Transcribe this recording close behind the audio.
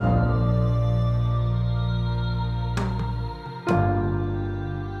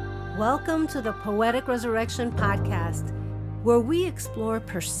Welcome to the Poetic Resurrection Podcast, where we explore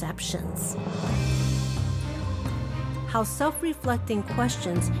perceptions. How self-reflecting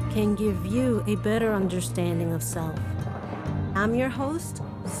questions can give you a better understanding of self. I'm your host,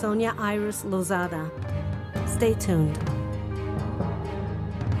 Sonia Iris Lozada. Stay tuned.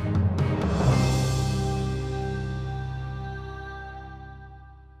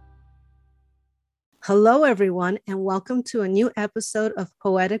 Hello, everyone, and welcome to a new episode of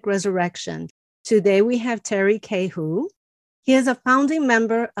Poetic Resurrection. Today, we have Terry Cahoon. He is a founding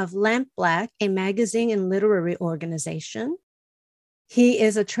member of Lamp Black, a magazine and literary organization. He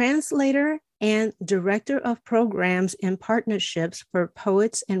is a translator and director of programs and partnerships for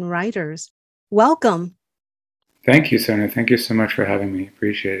poets and writers. Welcome. Thank you, Sonia. Thank you so much for having me.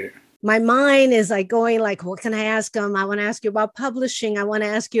 Appreciate it. My mind is going what can I ask him? I want to ask you about publishing. I want to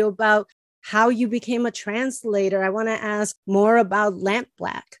ask you about how you became a translator. I want to ask more about Lamp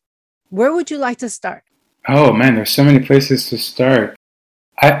Black. Where would you like to start? Oh man, there's so many places to start.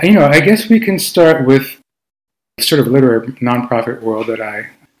 I guess we can start with sort of literary nonprofit world that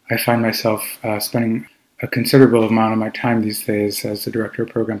I find myself spending a considerable amount of my time these days as the director of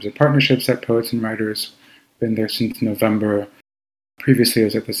programs and partnerships at Poets and Writers. Been there since November. Previously, I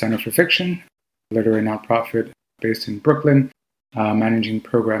was at the Center for Fiction, a literary nonprofit based in Brooklyn, managing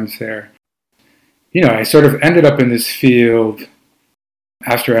programs there. I sort of ended up in this field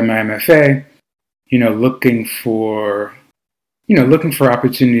after my MFA, looking for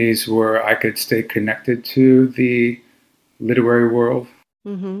opportunities where I could stay connected to the literary world.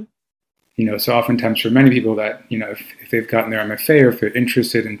 Mm-hmm. So oftentimes for many people that, if they've gotten their MFA or if they're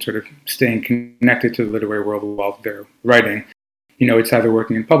interested in sort of staying connected to the literary world while they're writing, it's either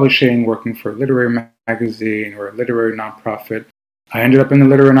working in publishing, working for a literary magazine or a literary nonprofit. I ended up in the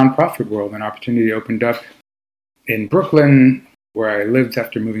literary nonprofit world. An opportunity opened up in Brooklyn, where I lived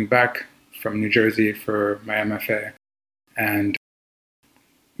after moving back from New Jersey for my MFA. And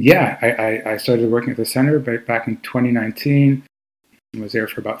I started working at the center back in 2019. I was there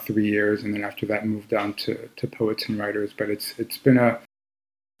for about 3 years, and then after that moved on to Poets and Writers. But it's been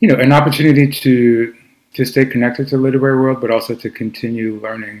an opportunity to stay connected to the literary world, but also to continue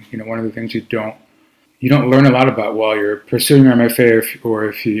learning. One of the things you don't learn a lot about while you're pursuing your MFA, or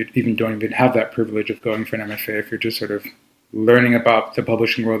if you don't even have that privilege of going for an MFA, if you're just sort of learning about the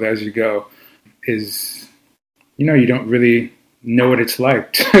publishing world as you go, is, you don't really know what it's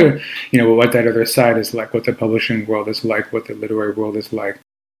like to, what that other side is like, what the publishing world is like, what the literary world is like.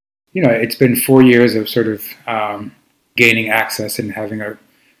 It's been 4 years of sort of gaining access and having a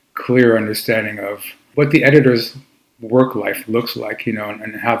clear understanding of what the editor's work life looks like,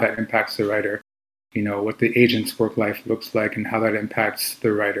 and how that impacts the writer. What the agent's work life looks like and how that impacts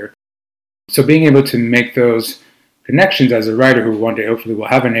the writer. So being able to make those connections as a writer who one day hopefully will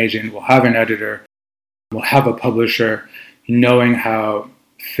have an agent, will have an editor, will have a publisher, knowing how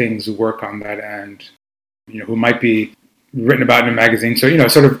things work on that end, who might be written about in a magazine. So,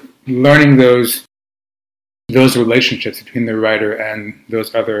 sort of learning those relationships between the writer and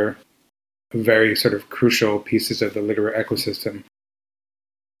those other very sort of crucial pieces of the literary ecosystem.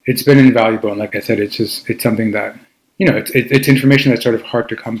 It's been invaluable, and like I said, it's something that, it's information that's sort of hard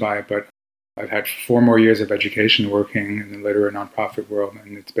to come by, but I've had 4 more years of education working in the literary nonprofit world,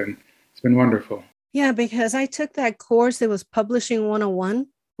 and it's been wonderful. Yeah, because I took that course, it was Publishing 101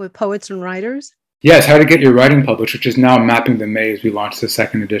 with Poets and Writers. Yes, how to get your writing published, which is now Mapping the Maze. We launched the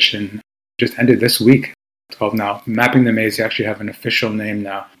 2nd edition, just ended this week. It's called now Mapping the Maze. You actually have an official name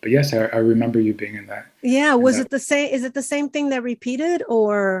now. But yes, I remember you being in that. Yeah, it the same? Is it the same thing that repeated,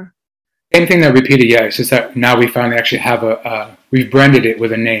 or? Same thing that repeated, yeah. It's just that now we finally actually have we've branded it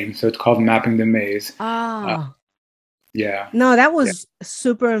with a name. So it's called Mapping the Maze. Yeah. No, that was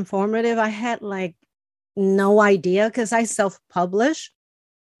super informative. I had no idea because I self-publish.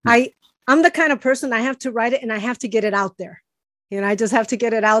 I'm the kind of person, I have to write it and I have to get it out there. I just have to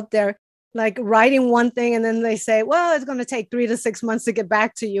get it out there. Like writing one thing and then they say, well, it's going to take 3 to 6 months to get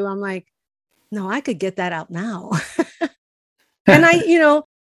back to you. I'm like, no, I could get that out now. And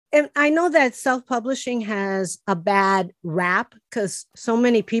I know that self-publishing has a bad rap because so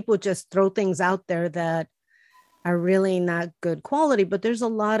many people just throw things out there that are really not good quality. But there's a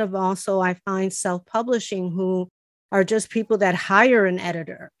lot of also, I find, self-publishing who are just people that hire an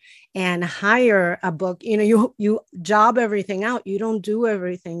editor and hire a book. You job everything out. You don't do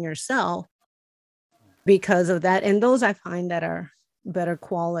everything yourself because of that. And those I find that are better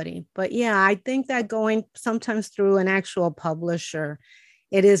quality. But yeah, I think that going sometimes through an actual publisher,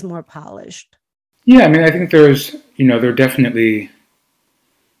 it is more polished. Yeah, I mean, I think there's, there definitely,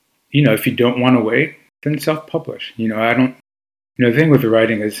 if you don't want to wait, then self-publish. I don't The thing with the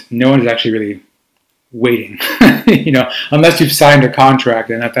writing is no one is actually really waiting, unless you've signed a contract,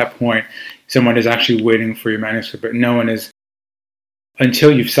 and at that point, someone is actually waiting for your manuscript, but no one is,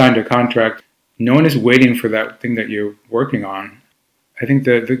 until you've signed a contract, no one is waiting for that thing that you're working on. I think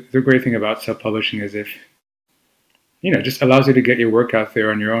the great thing about self-publishing is if, just allows you to get your work out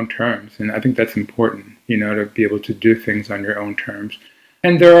there on your own terms. And I think that's important, to be able to do things on your own terms.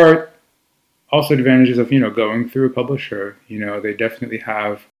 And there are also advantages of, going through a publisher. They definitely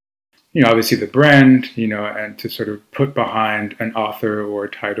have, obviously the brand, and to sort of put behind an author or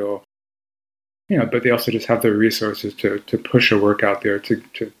a title, but they also just have the resources to push a work out there, to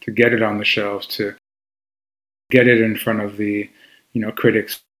get it on the shelves, to get it in front of the,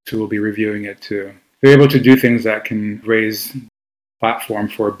 critics who will be reviewing it, they're able to do things that can raise platform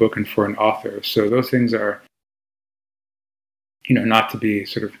for a book and for an author. So those things are, not to be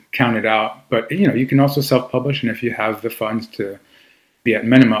sort of counted out, but, you can also self-publish. And if you have the funds to be at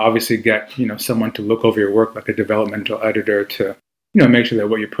minimum, obviously get, someone to look over your work, like a developmental editor, to, make sure that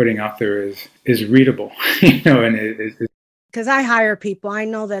what you're putting out there is readable, and because I hire people. I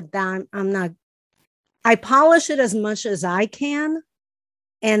know that I'm not, I polish it as much as I can,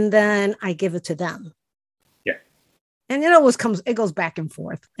 and then I give it to them. Yeah. And it goes back and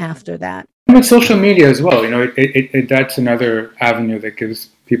forth after that. And with social media as well, that's another avenue that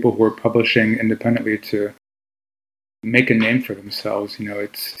gives people who are publishing independently to make a name for themselves.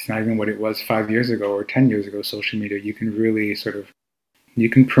 It's not even what it was 5 years ago or 10 years ago. Social media, you can really you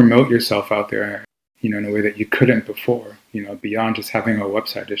can promote yourself out there, in a way that you couldn't before, beyond just having a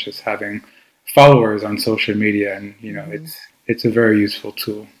website. It's just having followers on social media. And, it's a very useful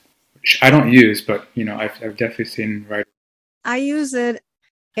tool, which I don't use, but, I've definitely seen writers. I use it.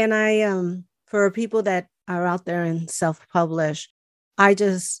 And I, for people that are out there and self-publish, I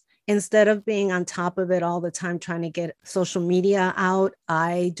just, instead of being on top of it all the time, trying to get social media out,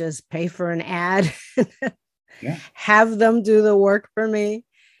 I just pay for an ad, Yeah. Have them do the work for me.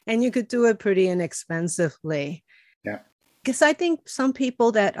 And you could do it pretty inexpensively. Yeah. Because I think some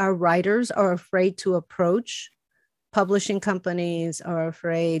people that are writers are afraid to approach publishing companies, are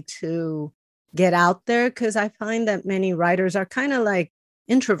afraid to get out there, because I find that many writers are kind of like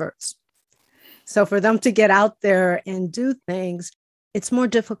introverts. So for them to get out there and do things, it's more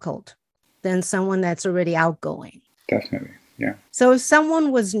difficult than someone that's already outgoing. Definitely. Yeah. So if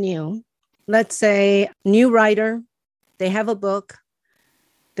someone was new, let's say new writer, they have a book,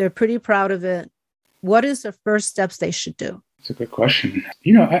 they're pretty proud of it, what is the first steps they should do? It's a good question.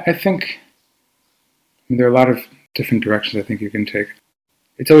 I think there are a lot of different directions I think you can take.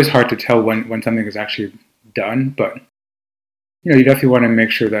 It's always hard to tell when something is actually done, but you definitely want to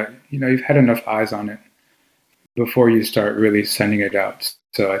make sure that, you've had enough eyes on it before you start really sending it out.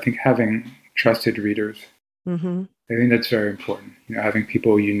 So I think having trusted readers, Mm-hmm. I think that's very important. Having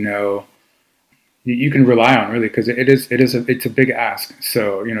people you can rely on, really, because it's a big ask.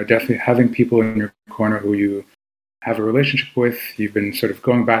 So, definitely having people in your corner who you have a relationship with, you've been sort of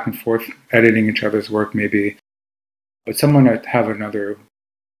going back and forth, editing each other's work maybe, but someone to have another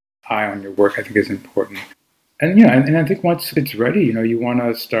eye on your work, I think, is important. And and I think once it's ready, you want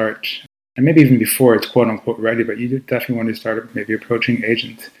to start, and maybe even before it's quote unquote ready, but you definitely want to start maybe approaching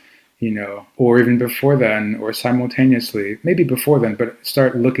agents, or even before then, or simultaneously, maybe before then, but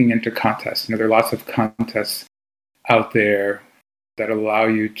start looking into contests. There are lots of contests out there that allow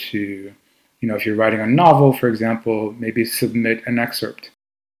you to, if you're writing a novel, for example, maybe submit an excerpt,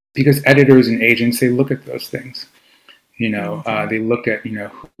 because editors and agents, they look at those things. They look at,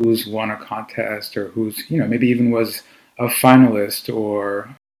 who's won a contest, or who's, maybe even was a finalist,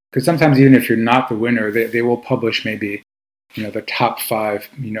 or, because sometimes even if you're not the winner, they will publish maybe, the top 5,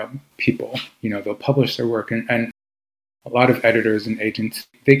 people, they'll publish their work. And a lot of editors and agents,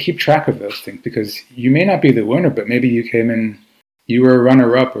 they keep track of those things, because you may not be the winner, but maybe you came in, you were a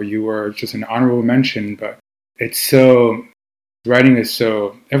runner-up, or you were just an honorable mention. But writing is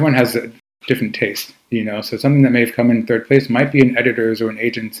so, everyone has a different taste, so something that may have come in third place might be an editor's or an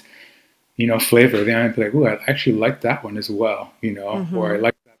agent's, flavor. They might be like, "Ooh, I actually like that one as well," Mm-hmm. or I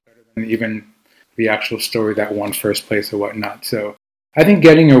like that better than even the actual story that won first place or whatnot. So I think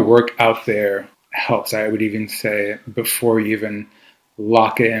getting your work out there helps. I would even say before you even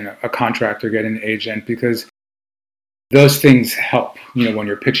lock in a contract or get an agent, because those things help, when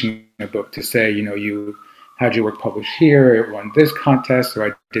you're pitching a book, to say, you had your work published here, it won this contest, or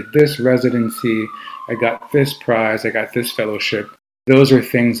I did this residency, I got this prize, I got this fellowship. Those are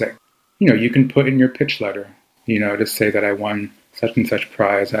things that, you can put in your pitch letter, to say that I won such and such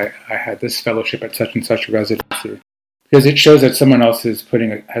prize, I had this fellowship at such and such residency. Because it shows that someone else has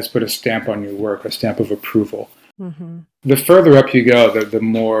put a stamp on your work, a stamp of approval. Mm-hmm. The further up you go, the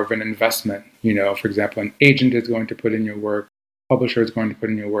more of an investment. For example, an agent is going to put in your work, publisher is going to put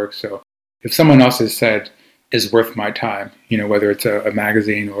in your work. So if someone else has said is worth my time, whether it's a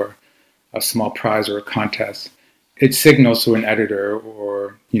magazine or a small prize or a contest, it signals to an editor,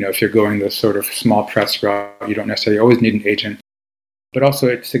 or if you're going the sort of small press route, you don't necessarily always need an agent, but also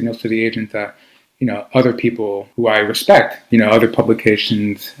it signals to the agent that other people who I respect, other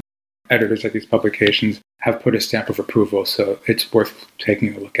publications, editors at these publications have put a stamp of approval, so it's worth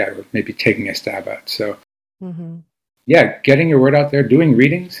taking a look at or maybe taking a stab at. So yeah, getting your word out there, doing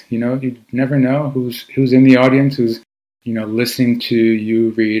readings. You never know who's in the audience, who's listening to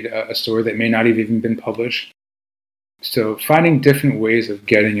you read a story that may not have even been published. So finding different ways of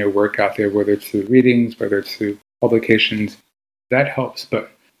getting your work out there, whether it's through readings, whether it's through publications, that helps.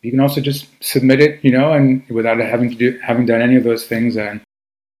 But you can also just submit it, and without having done any of those things. And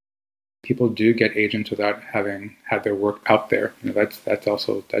people do get agents without having had their work out there. That's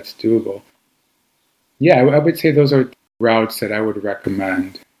doable. Yeah, I would say those are routes that I would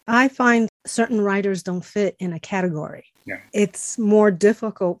recommend. I find certain writers don't fit in a category. Yeah. It's more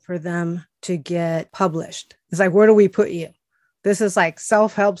difficult for them to get published. It's like, where do we put you? This is like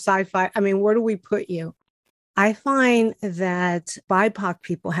self-help sci-fi. I mean, where do we put you? I find that BIPOC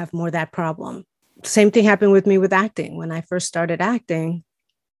people have more that problem. Same thing happened with me with acting. When I first started acting,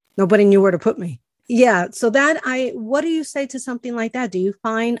 nobody knew where to put me. Yeah. So what do you say to something like that? Do you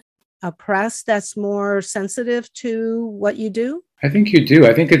find a press that's more sensitive to what you do? I think you do.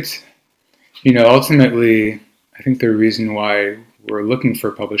 I think it's, ultimately, I think the reason why we're looking for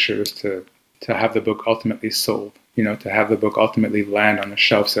publishers to have the book ultimately sold, to have the book ultimately land on the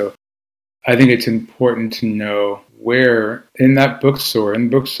shelf. So I think it's important to know where in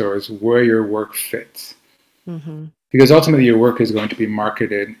bookstores, where your work fits. Mm-hmm. Because ultimately your work is going to be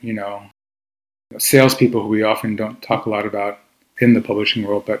marketed, salespeople who we often don't talk a lot about in the publishing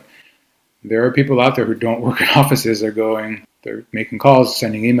world, but there are people out there who don't work in offices. They're making calls,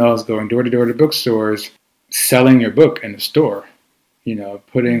 sending emails, going door to door to bookstores, selling your book in the store,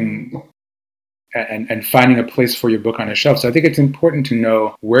 putting and finding a place for your book on a shelf. So I think it's important to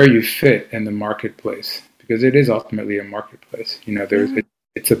know where you fit in the marketplace, because it is ultimately a marketplace.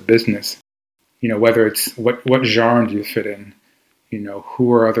 It's a business. Whether it's what genre do you fit in,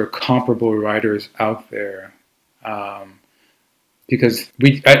 who are other comparable writers out there. Because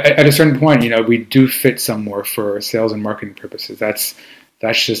we, at a certain point, we do fit somewhere for sales and marketing purposes. That's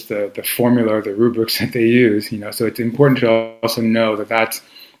just the formula, the rubrics that they use. So it's important to also know that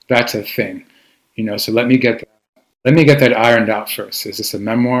that's a thing. So let me get that ironed out first. Is this a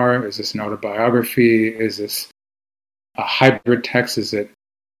memoir? Is this an autobiography? Is this a hybrid text? Is it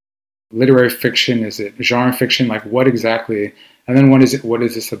literary fiction? Is it genre fiction? Like what exactly? And then what is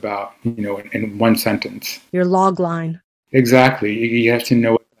this about? In one sentence. Your log line. Exactly. You have to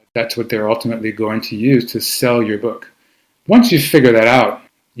know that's what they're ultimately going to use to sell your book. Once you figure that out,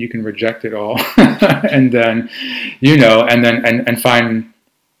 you can reject it all, and then, and find,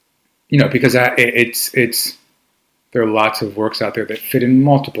 because it's there are lots of works out there that fit in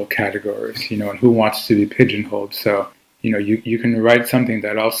multiple categories, and who wants to be pigeonholed? So, you can write something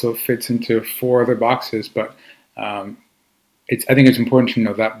that also fits into 4 other boxes, but I think it's important to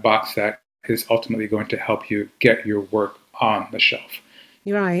know that box that is ultimately going to help you get your work on the shelf.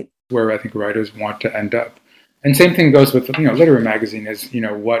 You're right. Where I think writers want to end up. And same thing goes with, literary magazine is,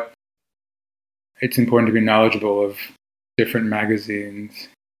 what it's important to be knowledgeable of different magazines,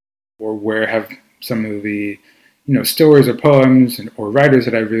 or where have some of the, stories or poems or writers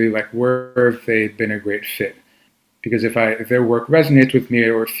that I really like, where have they been a great fit? Because if their work resonates with me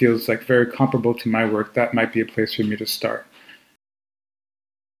or it feels like very comparable to my work, that might be a place for me to start.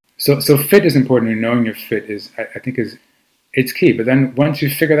 So fit is important, and knowing your fit I think it's key. But then once you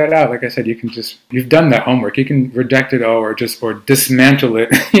figure that out, like I said, you've done that homework. You can reject it all or dismantle it,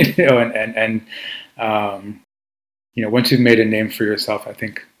 and once you've made a name for yourself, I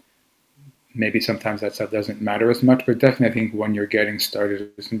think maybe sometimes that stuff doesn't matter as much. But definitely, I think when you're getting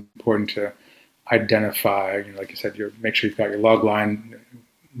started, it's important to identify, like you said, make sure you've got your log line.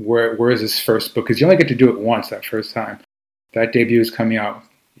 Where is this first book? Because you only get to do it once that first time. That debut is coming out.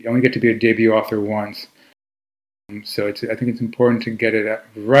 You only get to be a debut author once. So I think it's important to get it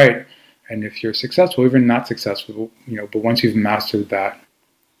right. And if you're successful, even not successful, but once you've mastered that,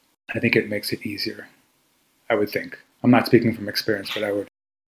 I think it makes it easier, I would think. I'm not speaking from experience, but I would.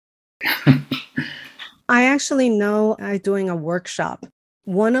 I actually know I'm doing a workshop.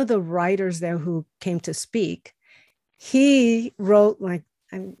 One of the writers there who came to speak, he wrote, like,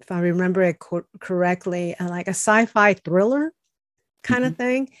 if I remember it correctly, like a sci-fi thriller kind of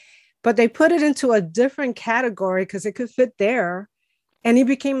thing. but they put it into a different category because it could fit there. And he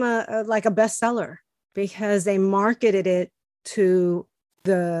became like a bestseller because they marketed it to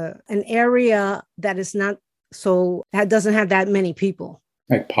an area that is not that doesn't have that many people.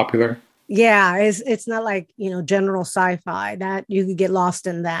 Like popular. Yeah, it's not like, general sci-fi that you could get lost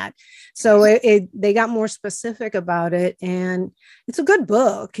in that. So they got more specific about it, and it's a good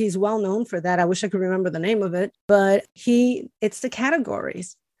book. He's well known for that. I wish I could remember the name of it, but it's the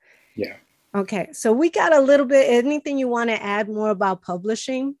categories. Yeah. Okay, so we got a little bit. Anything you want to add more about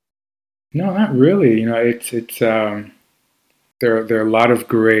publishing? No, not really. It's there are a lot of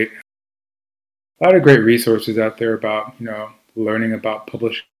great resources out there about learning about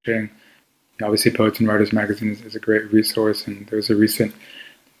publishing. Obviously, Poets and Writers Magazine is a great resource, and there's a recent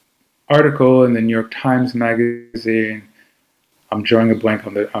article in the New York Times Magazine. I'm drawing a blank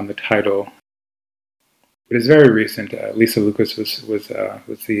on the title, but it's very recent. Lisa Lucas was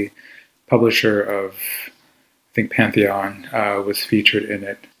the publisher of, I think, Pantheon, was featured in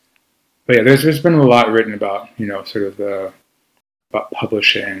it. But yeah, there's been a lot written about sort of about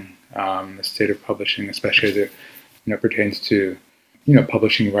publishing, the state of publishing, especially as it pertains to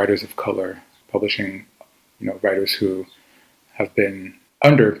publishing writers of color, publishing writers who have been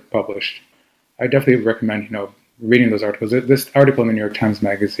underpublished. I definitely recommend reading those articles. This article in the New York Times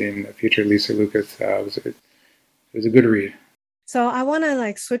Magazine that featured Lisa Lucas was a good read. So I want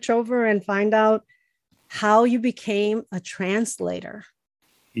to switch over and find out how you became a translator.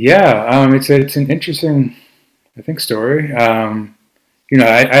 Yeah, it's an interesting, I think, story.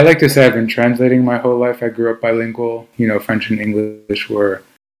 I like to say I've been translating my whole life. I grew up bilingual. French and English were,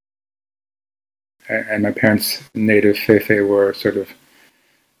 and my parents' native Feifei were sort of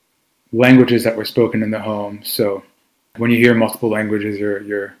languages that were spoken in the home. So when you hear multiple languages,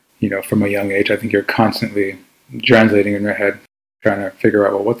 you're from a young age, I think you're constantly translating in your head, trying to figure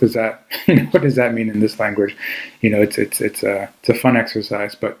out, well, what does that mean in this language? It's a fun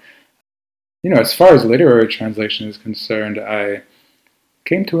exercise. But as far as literary translation is concerned, I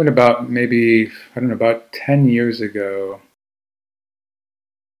came to it about about 10 years ago.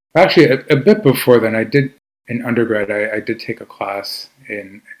 Actually, a bit before then. I did in undergrad. I did take a class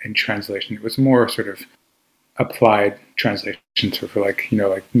in translation. It was more sort of applied translation, sort of like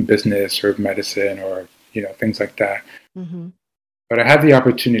business or medicine or things like that. Mm-hmm. But I had the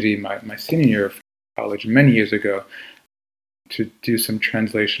opportunity my senior year of college many years ago to do some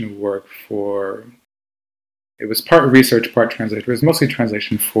translation work for. It was part research, part translation. It was mostly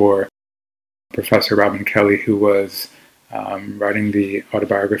translation for Professor Robin Kelley, who was writing the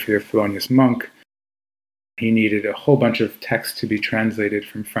autobiography of Thelonious Monk. He needed a whole bunch of text to be translated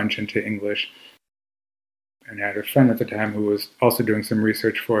from French into English. And I had a friend at the time who was also doing some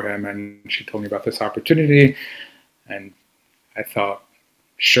research for him, and she told me about this opportunity. And I thought,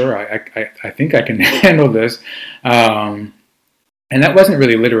 sure, I think I can handle this. And that wasn't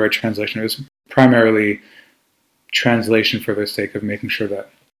really literary translation. It was primarily translation for the sake of making sure that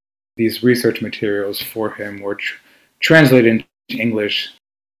these research materials for him were translated into English.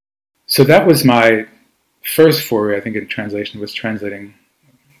 So that was my first foray, I think, in translation, was translating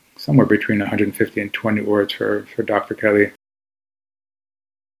somewhere between 150 and 20 words for Dr. Kelley.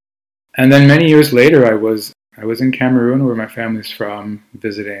 And then many years later, I was in Cameroon, where my family's from,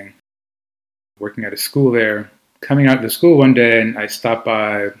 visiting, working at a school there. Coming out of the school one day, and I stopped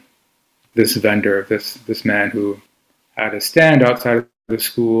by this vendor, this man who had a stand outside of the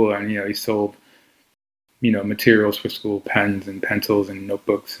school, and he sold materials for school, pens and pencils and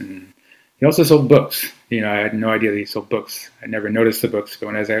notebooks, and he also sold books. I had no idea that he sold books. I never noticed the books, but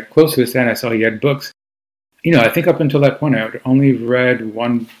when I was close to his stand, I saw he had books. I think up until that point, I had only read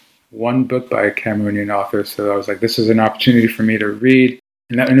one book by a Cameroonian author, so I was like, this is an opportunity for me to read.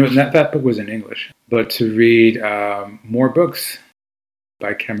 And that book was in English, but to read more books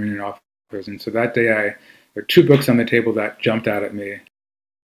by Cameroonian authors. And so that day, there were two books on the table that jumped out at me.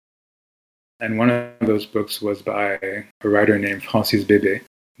 And one of those books was by a writer named Francis Bébé.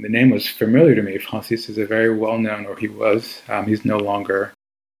 The name was familiar to me. Francis is a very well-known, or he was, he's no longer,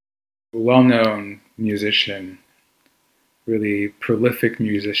 a well-known musician, really prolific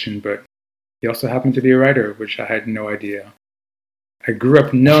musician, but he also happened to be a writer, which I had no idea. I grew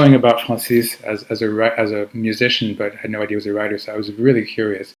up knowing about Francis as a musician, but had no idea he was a writer, so I was really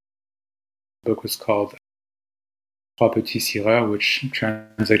curious. The book was called Trois Petits Cireurs, which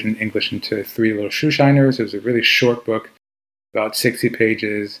translated in English into Three Little Shoeshiners. It was a really short book, about 60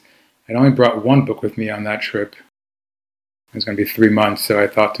 pages. I'd only brought one book with me on that trip. It was going to be 3 months, so I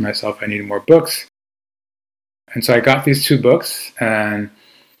thought to myself, I needed more books. And so I got these two books, and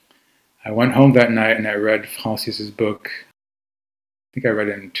I went home that night and I read Francis's book. think I read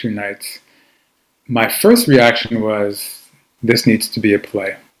it in 2 nights. My first reaction was, this needs to be a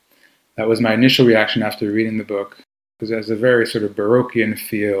play. That was my initial reaction after reading the book, because it has a very sort of Baroquean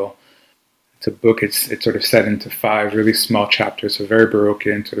feel. It's a book, it's sort of set into 5 really small chapters, so very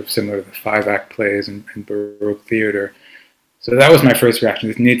Baroquean, sort of similar to the 5-act plays and Baroque theater. So that was my first reaction,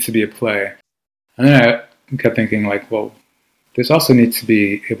 this needs to be a play. And then I kept thinking, like, well, this also needs to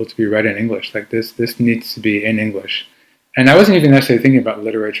be able to be read in English. Like, this needs to be in English. And I wasn't even necessarily thinking about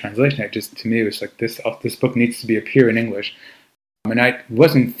literary translation. To me, it was like, this book needs to appear in English. And I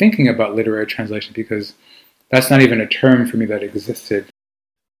wasn't thinking about literary translation because that's not even a term for me that existed,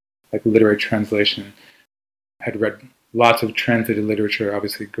 like literary translation. I had read lots of translated literature,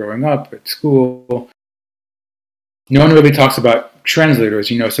 obviously, growing up at school. No one really talks about translators,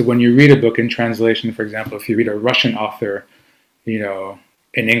 so when you read a book in translation, for example, if you read a Russian author, in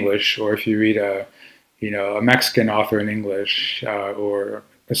English, or if you read a Mexican author in English, or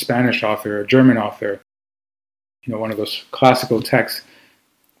a Spanish author, a German author, one of those classical texts,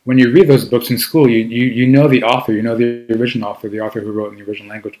 when you read those books in school, you know the author, the original author, the author who wrote in the original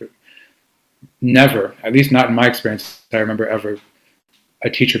language, but never, at least not in my experience, I remember ever a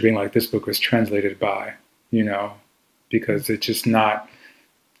teacher being like, this book was translated by, because it's not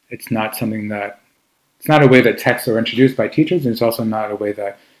something that, it's not a way that texts are introduced by teachers, and it's also not a way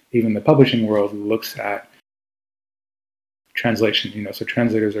that even the publishing world looks at translation. So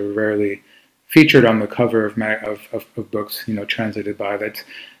translators are rarely featured on the cover of books, translated by that.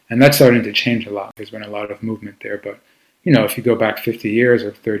 And that's starting to change a lot. There's been a lot of movement there. But, if you go back 50 years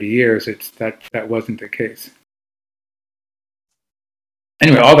or 30 years, that wasn't the case.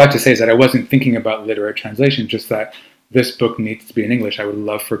 Anyway, all that to say is that I wasn't thinking about literary translation, just that this book needs to be in English. I would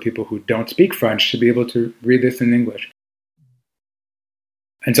love for people who don't speak French to be able to read this in English.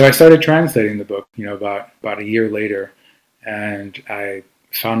 And so I started translating the book, about a year later, and I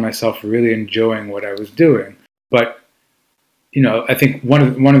found myself really enjoying what I was doing. But, I think one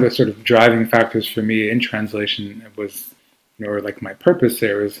of the sort of driving factors for me in translation was, or like my purpose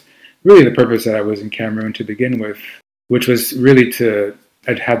there is really the purpose that I was in Cameroon to begin with, which was really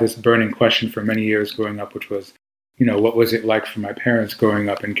I'd had this burning question for many years growing up, which was, what was it like for my parents growing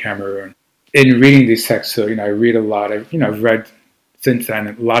up in Cameroon? In reading these texts, so, I read a lot. I've read since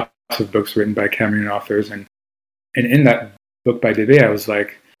then lots of books written by Cameroon authors. And in that book by Debe, I was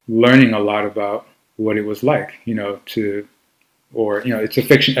like learning a lot about what it was like, it's a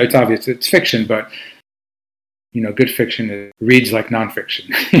fiction. It's obvious it's fiction, but, good fiction reads like nonfiction,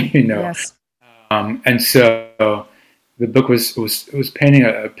 Yes. And so the book was painting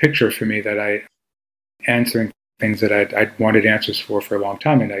a picture for me that answering things that I'd wanted answers for a long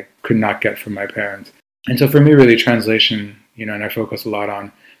time, and I could not get from my parents. And so for me, really, translation, and I focus a lot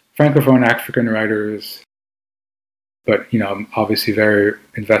on Francophone African writers, but, I'm obviously very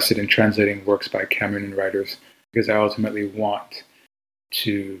invested in translating works by Cameroonian writers, because I ultimately want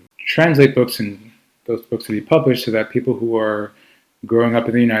to translate books and those books to be published so that people who are growing up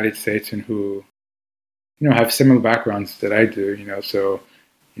in the United States and who, have similar backgrounds that I do, so,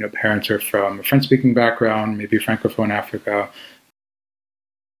 parents are from a French-speaking background, maybe Francophone Africa.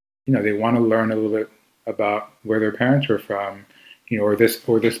 They want to learn a little bit about where their parents are from, or this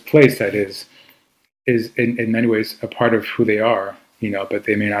place that is in many ways a part of who they are, but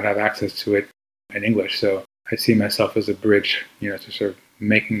they may not have access to it in English. So I see myself as a bridge, to sort of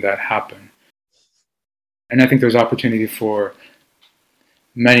making that happen. And I think there's opportunity for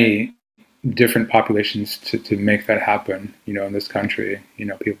many different populations to make that happen, in this country.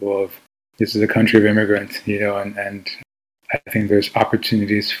 This is a country of immigrants, and I think there's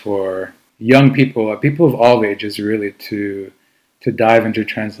opportunities for young people of all ages, really, to dive into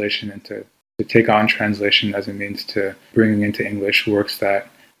translation and to take on translation as a means to bringing into English works that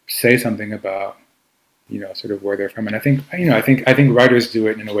say something about, sort of where they're from. And I think writers do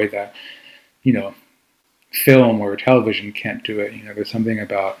it in a way that, film or television can't do it. There's something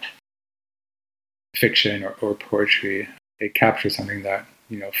about fiction or poetry. It captures something that,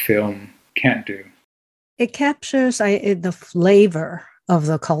 film can't do. It captures the flavor of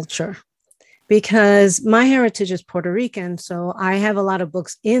the culture, because my heritage is Puerto Rican. So I have a lot of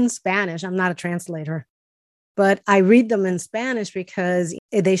books in Spanish. I'm not a translator, but I read them in Spanish because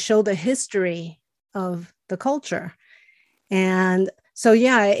they show the history of the culture. And so,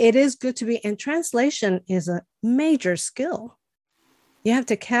 yeah, it is good to be, and translation is a major skill. You have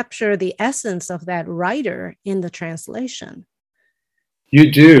to capture the essence of that writer in the translation.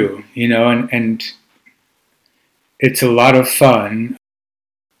 You do, and it's a lot of fun.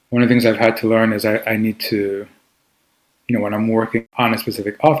 One of the things I've had to learn is I need to, when I'm working on a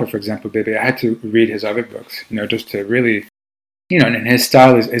specific author, for example, Bebe, I had to read his other books, just to really and his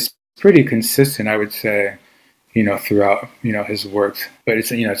style is pretty consistent, I would say, throughout, his works. But it's,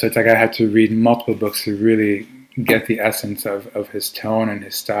 so it's like I had to read multiple books to really get the essence of his tone and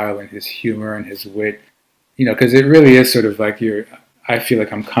his style and his humor and his wit, because it really is sort of like I feel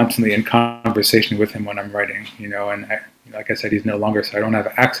like I'm constantly in conversation with him when I'm writing, and like I said, he's no longer, so I don't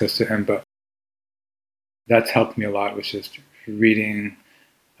have access to him, but that's helped me a lot, which is reading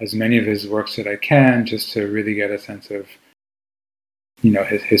as many of his works that I can, just to really get a sense of,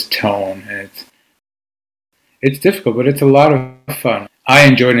 his tone. And it's difficult, but it's a lot of fun. I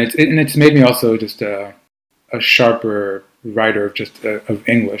enjoyed it, and it's made me also just a sharper writer of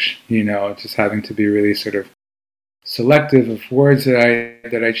English. Just having to be really sort of selective of words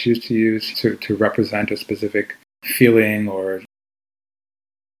that I choose to use to represent a specific feeling, or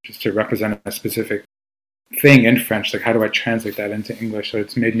just to represent a specific thing in French. Like, how do I translate that into English? So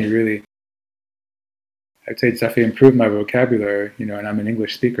it's made me really, I'd say it's definitely improved my vocabulary, and I'm an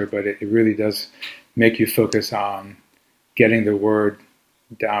English speaker, but it really does make you focus on getting the word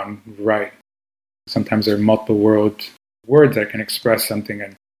down right. Sometimes there are multiple words that can express something,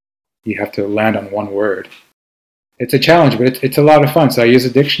 and you have to land on one word. It's a challenge, but it's a lot of fun. So I use a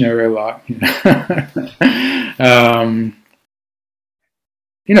dictionary a lot,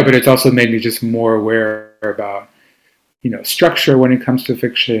 but it's also made me just more aware about, structure when it comes to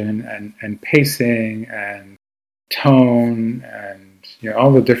fiction, and pacing and tone, and,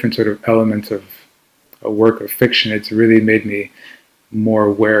 all the different sort of elements of a work of fiction. It's really made me more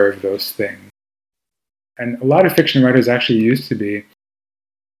aware of those things. And a lot of fiction writers actually used to be,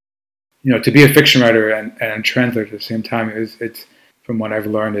 to be a fiction writer and a translator at the same time, it's from what I've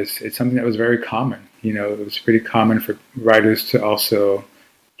learned, it's something that was very common. It was pretty common for writers to also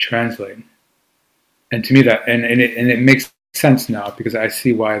translate. And to me it makes sense now, because I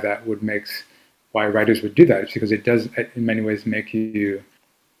see why why writers would do that. It's because it does in many ways make you,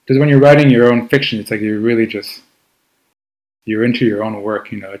 because when you're writing your own fiction, it's like you're really you're into your own work.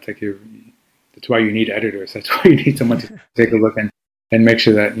 It's like that's why you need editors. That's why you need someone to take a look and make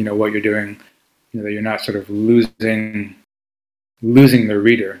sure that, what you're doing, that you're not sort of losing the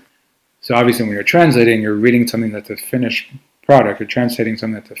reader. So obviously when you're translating, you're reading something that's a finished product. You're translating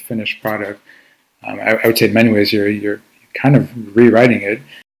something that's a finished product. I would say in many ways you're kind of rewriting it.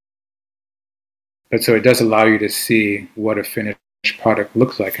 But so it does allow you to see what a finished product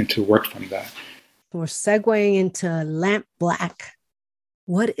looks like and to work from that. We're segueing into Lamp Black.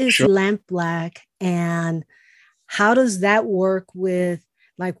 What is Sure. Lamp Black, and how does that work with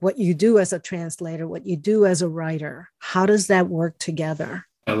like what you do as a translator, what you do as a writer? How does that work together?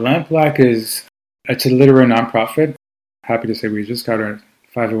 Lamp Black it's a literary nonprofit. Happy to say we just got our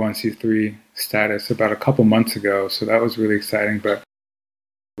 501c3 status about a couple months ago, so that was really exciting. But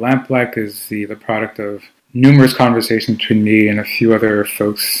Lamp Black is the product of numerous conversations between me and a few other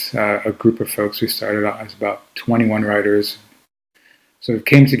folks, a group of folks. We started out as about 21 writers. So it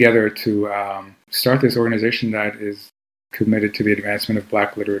came together to start this organization that is committed to the advancement of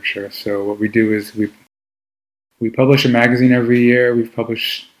Black literature. So what we do is we publish a magazine every year. We've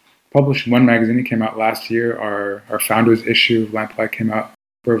published one magazine that came out last year. Our founders issue of Lamp Black came out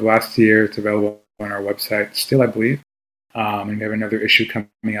for last year. It's available on our website still, I believe. And we have another issue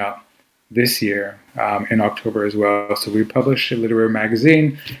coming out this year in October as well. So we publish a literary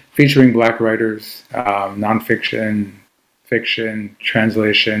magazine featuring Black writers, nonfiction, fiction,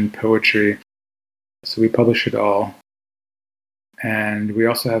 translation, poetry. So we publish it all. And we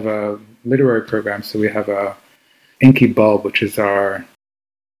also have a literary program. So we have a Inky Bulb, which is is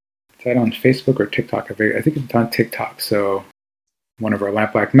that on Facebook or TikTok? I think it's on TikTok. So one of our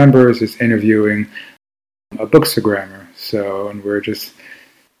Lamp Black members is interviewing a bookstagrammer. So, and we're just,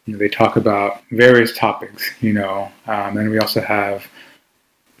 they talk about various topics, and we also have,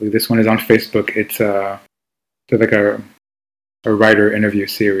 this one is on Facebook. It's like a writer interview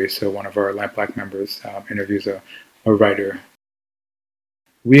series. So one of our Lamp Black members interviews a writer.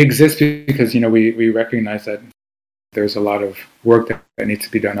 We exist because, we recognize that there's a lot of work that needs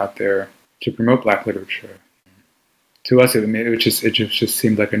to be done out there to promote Black literature. To us, it just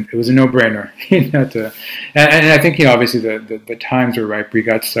seemed like it was a no-brainer, and I think, obviously the times were right. We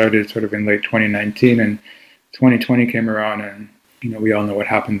got started sort of in late 2019, and 2020 came around, and we all know what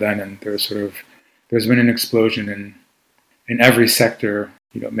happened then. And there's been an explosion in every sector,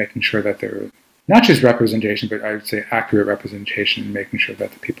 making sure that there are not just representation, but I would say accurate representation, making sure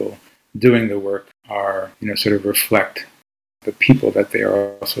that the people doing the work are, sort of reflect the people that they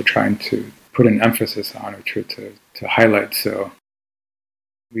are also trying to put an emphasis on or to highlight. So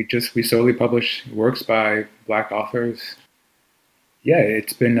we solely publish works by Black authors. Yeah,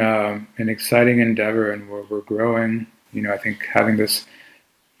 it's been an exciting endeavor, and we're growing. I think having this,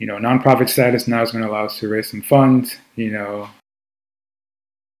 nonprofit status now is going to allow us to raise some funds. We're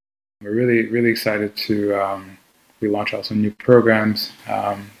really, really excited to relaunch also new programs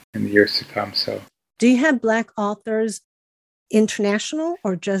in the years to come. So, do you have Black authors international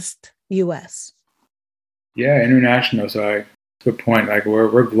or just U.S.? Yeah, international. So, good point. Like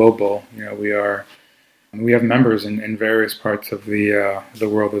we're global. We have members in various parts of the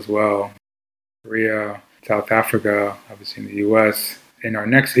world as well. Korea, South Africa, obviously in the U.S. In our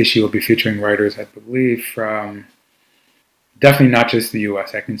next issue, we'll be featuring writers, I believe, from definitely not just the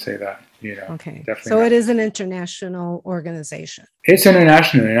U.S. I can say that. Okay. Definitely. So it is an international organization. It's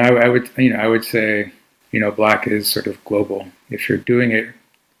international, and I would say, Black is sort of global. If you're doing it,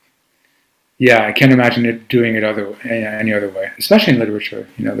 yeah, I can't imagine it doing it any other way, especially in literature.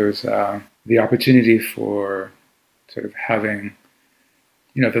 There's the opportunity for sort of having,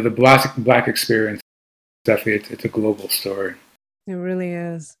 the Black experience. Definitely, it's a global story. It really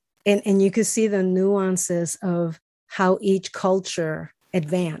is. And you can see the nuances of how each culture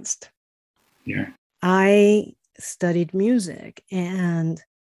advanced. Yeah. I studied music, and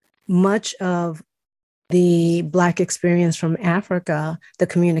much of the Black experience from Africa, the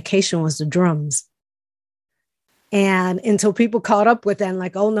communication was the drums. And until people caught up with that, and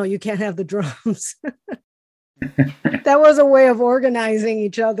like, oh no, you can't have the drums. That was a way of organizing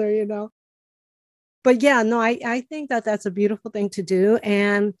each other, But yeah, no, I think that that's a beautiful thing to do.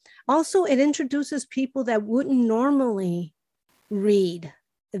 And also it introduces people that wouldn't normally read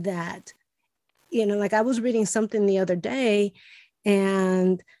that. Like I was reading something the other day,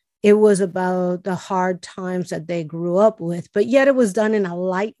 and it was about the hard times that they grew up with, but yet it was done in a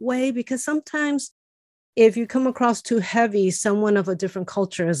light way, because sometimes if you come across too heavy, someone of a different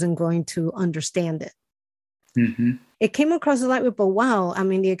culture isn't going to understand it. Mm-hmm. It came across as lightweight, but wow, I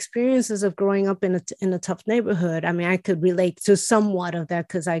mean, the experiences of growing up in a tough neighborhood, I mean, I could relate to somewhat of that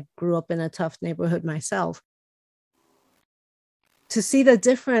because I grew up in a tough neighborhood myself. To see the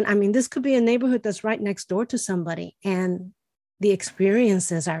different, I mean, this could be a neighborhood that's right next door to somebody, and the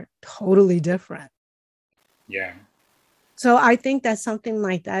experiences are totally different. Yeah. So I think that something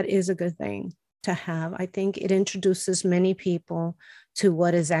like that is a good thing to have. I think it introduces many people to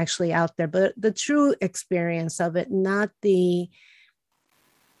what is actually out there, but the true experience of it, not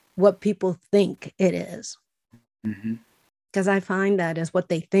what people think it is. Mm-hmm. Because I find that is what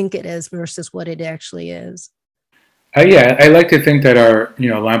they think it is versus what it actually is. Yeah, I like to think that our,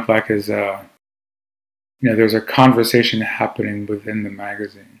 Lamp Black is, there's a conversation happening within the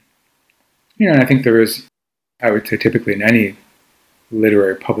magazine. And I think there is, I would say typically in any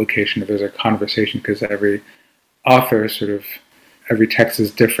literary publication, there's a conversation because every author every text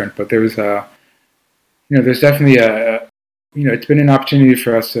is different, but there's there's definitely it's been an opportunity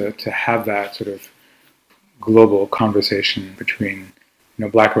for us to have that sort of global conversation between,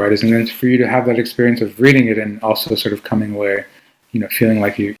 Black writers, and then for you to have that experience of reading it and also sort of coming away, feeling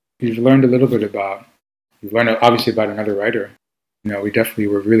like you've learned a little bit you've learned obviously about another writer. We definitely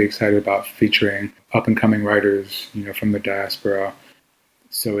were really excited about featuring up and coming writers, from the diaspora.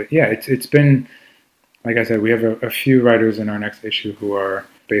 So yeah, it's been, like I said, we have a few writers in our next issue who are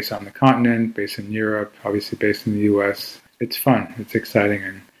based on the continent, based in Europe, obviously based in the U.S. It's fun. It's exciting.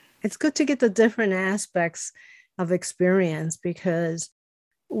 And it's good to get the different aspects of experience, because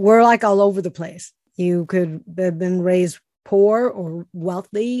we're like all over the place. You could have been raised poor or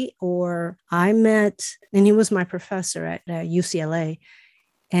wealthy, or I met, and he was my professor at UCLA,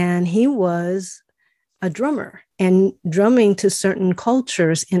 and he was a drummer, and drumming to certain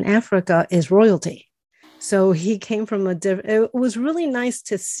cultures in Africa is royalty. So he came from it was really nice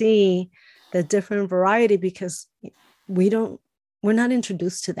to see the different variety, because we're not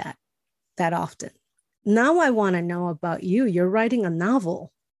introduced to that often. Now I want to know about you. You're writing a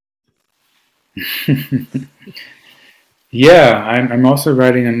novel. Yeah, I'm also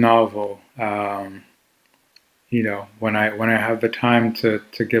writing a novel. When I have the time to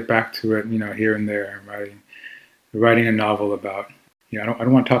get back to it, here and there, I'm writing a novel about. I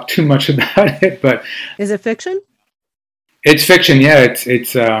don't want to talk too much about it, but is it fiction? It's fiction. Yeah,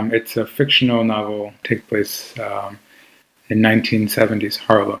 it's a fictional novel. Take place in 1970s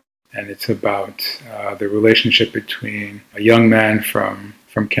Harlem, and it's about the relationship between a young man from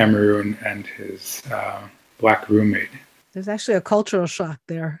Cameroon and his Black roommate. There's actually a cultural shock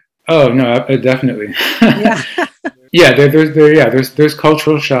there. Oh no, definitely. Yeah. Yeah, there's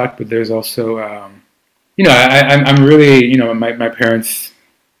cultural shock, but there's also I'm really, my parents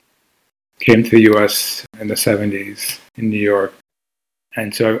came to the U.S. in the 70s in New York,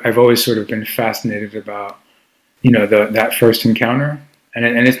 and so I've always sort of been fascinated about that first encounter, and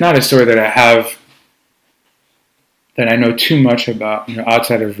it's not a story that that I know too much about,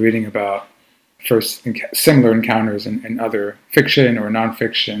 outside of reading about similar encounters in other fiction or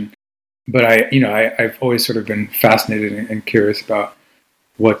nonfiction. But I've always sort of been fascinated and curious about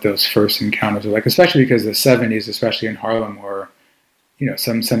what those first encounters are like, especially because the 70s, especially in Harlem, were,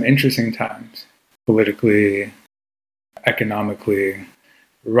 some interesting times politically, economically,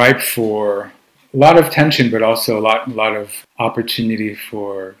 ripe for a lot of tension, but also a lot of opportunity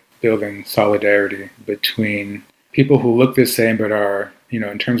for building solidarity between people who look the same but are,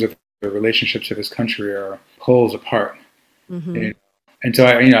 in terms of the relationships to this country, are poles apart. Mm-hmm. And so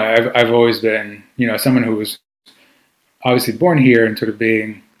I've always been, someone who was obviously born here and sort of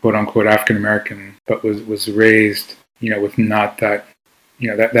being quote unquote African American, but was raised, with not that,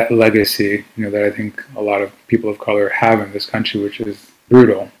 that legacy, that I think a lot of people of color have in this country, which is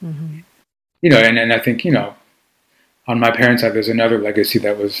brutal. Mm-hmm. And I think, on my parents' side, there's another legacy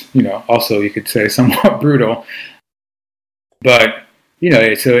that was, also, you could say, somewhat brutal. But,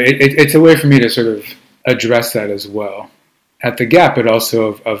 it's a way for me to sort of address that as well at the Gap, but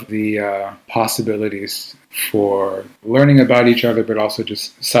also of the possibilities for learning about each other, but also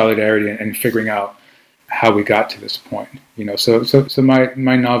just solidarity and figuring out how we got to this point. So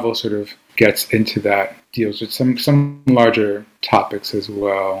my novel sort of gets into that, deals with some larger topics as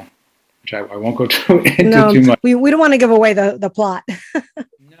well, which I won't go into too much. We don't want to give away the plot.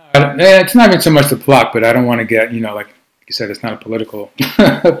 No, it's not even so much the plot, but I don't want to get, like you said, it's not a political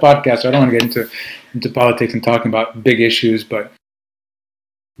podcast, so I don't want to get into politics and talking about big issues, but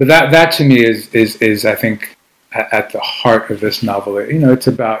that to me is I think at the heart of this novel. It's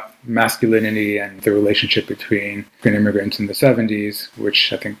about masculinity and the relationship between immigrants in the 70s,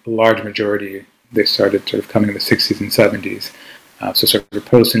 which I think the large majority, they started sort of coming in the 60s and 70s, so sort of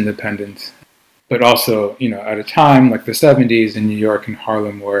post-independence, but also, at a time like the 70s in New York and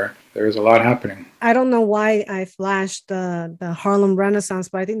Harlem where there was a lot happening. I don't know why I flashed the Harlem Renaissance,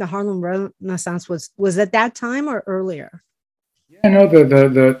 but I think the Harlem Renaissance was at that time or earlier. Yeah,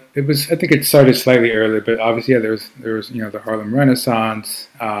 no, it was. I think it started slightly earlier, but obviously, yeah, there was the Harlem Renaissance.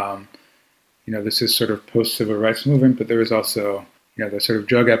 This is sort of post civil rights movement, but there was also the sort of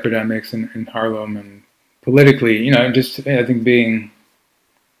drug epidemics in Harlem, and politically, just I think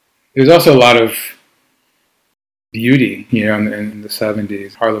there's also a lot of beauty, in the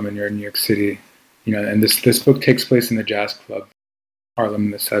 70s, Harlem and New York City, and this book takes place in the jazz club, Harlem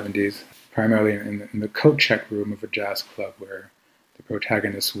in the 70s, primarily in the coat check room of a jazz club where the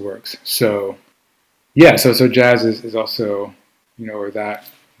protagonist works. So, yeah, so jazz is also, or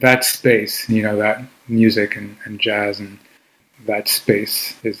that space, that music and jazz and that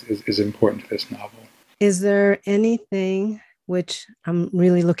space is important to this novel. Is there anything, which I'm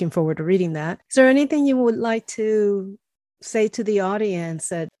really looking forward to reading that, is there anything you would like to say to the audience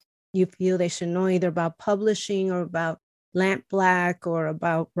that you feel they should know, either about publishing or about Lampblack or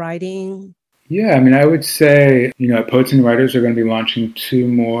about writing? Yeah, I would say, Poets and Writers are going to be launching 2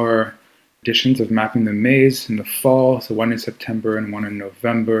 more editions of Mapping the Maze in the fall, so one in September and one in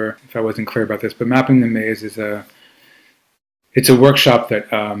November, if I wasn't clear about this. But Mapping the Maze is a workshop that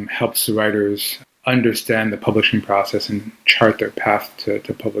helps writers understand the publishing process and chart their path to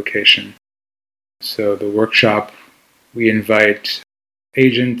publication. So the workshop, we invite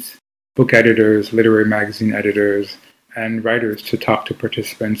agents, book editors, literary magazine editors, and writers to talk to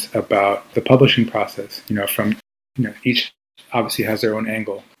participants about the publishing process. From each obviously has their own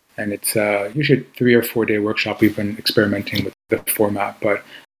angle, and it's usually a 3 or 4 day workshop. We've been experimenting with the format, but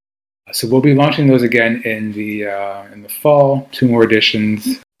so we'll be launching those again in the fall. 2 more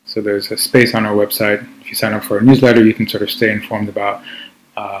editions. So there's a space on our website. If you sign up for our newsletter, you can sort of stay informed about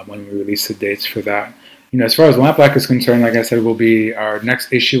when we release the dates for that. As far as Lampblack is concerned, like I said, our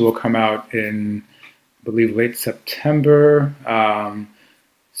next issue will come out in, I believe, late September.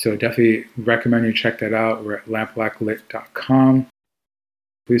 So definitely recommend you check that out. We're at lampblacklit.com.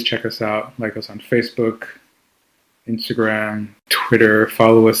 Please check us out. Like us on Facebook, Instagram, Twitter.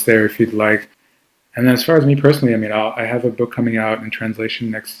 Follow us there if you'd like. And then as far as me personally, I have a book coming out in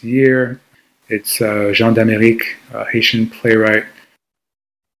translation next year. It's Jean d'Amérique, a Haitian playwright,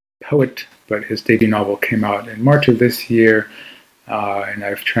 poet, but his debut novel came out in March of this year, and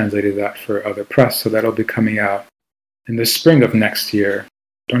I've translated that for other press, so that'll be coming out in the spring of next year.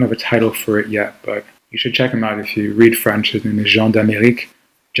 Don't have a title for it yet, but you should check him out if you read French. His name is Jean d'Amérique,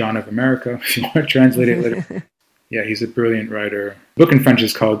 John of America, if you want to translate it later. Yeah, he's a brilliant writer. The book in French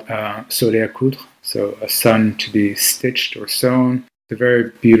is called Sauter à coudre, so a son to be stitched or sewn. It's a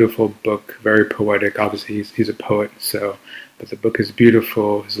very beautiful book, very poetic. Obviously, he's a poet, but the book is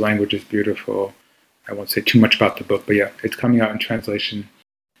beautiful. His language is beautiful. I won't say too much about the book, but yeah, it's coming out in translation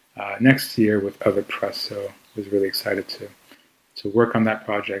next year with other press. So was really excited to work on that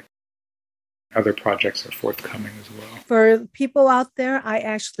project. Other projects are forthcoming as well. For people out there, I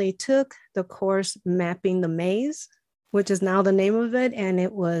actually took the course Mapping the Maze, which is now the name of it, and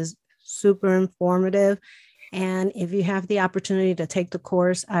it was super informative. And if you have the opportunity to take the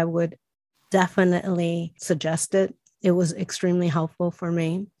course, I would definitely suggest it. It was extremely helpful for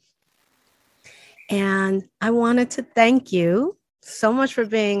me. And I wanted to thank you so much for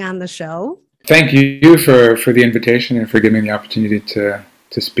being on the show. Thank you for the invitation and for giving me the opportunity to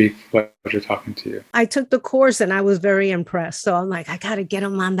speak. Pleasure talking to you. I took the course and I was very impressed. So I'm like, I got to get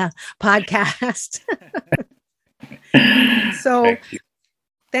him on the podcast. So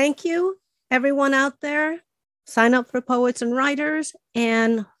thank you, everyone out there. Sign up for Poets and Writers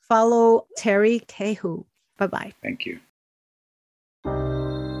and follow Terry Kehu. Bye-bye. Thank you.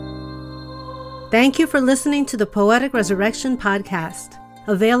 Thank you for listening to the Poetic Resurrection podcast,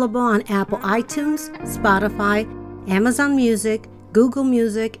 available on Apple iTunes, Spotify, Amazon Music, Google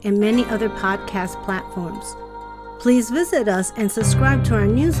Music, and many other podcast platforms. Please visit us and subscribe to our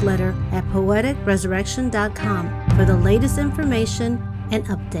newsletter at poeticresurrection.com for the latest information and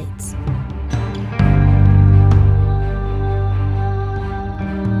updates.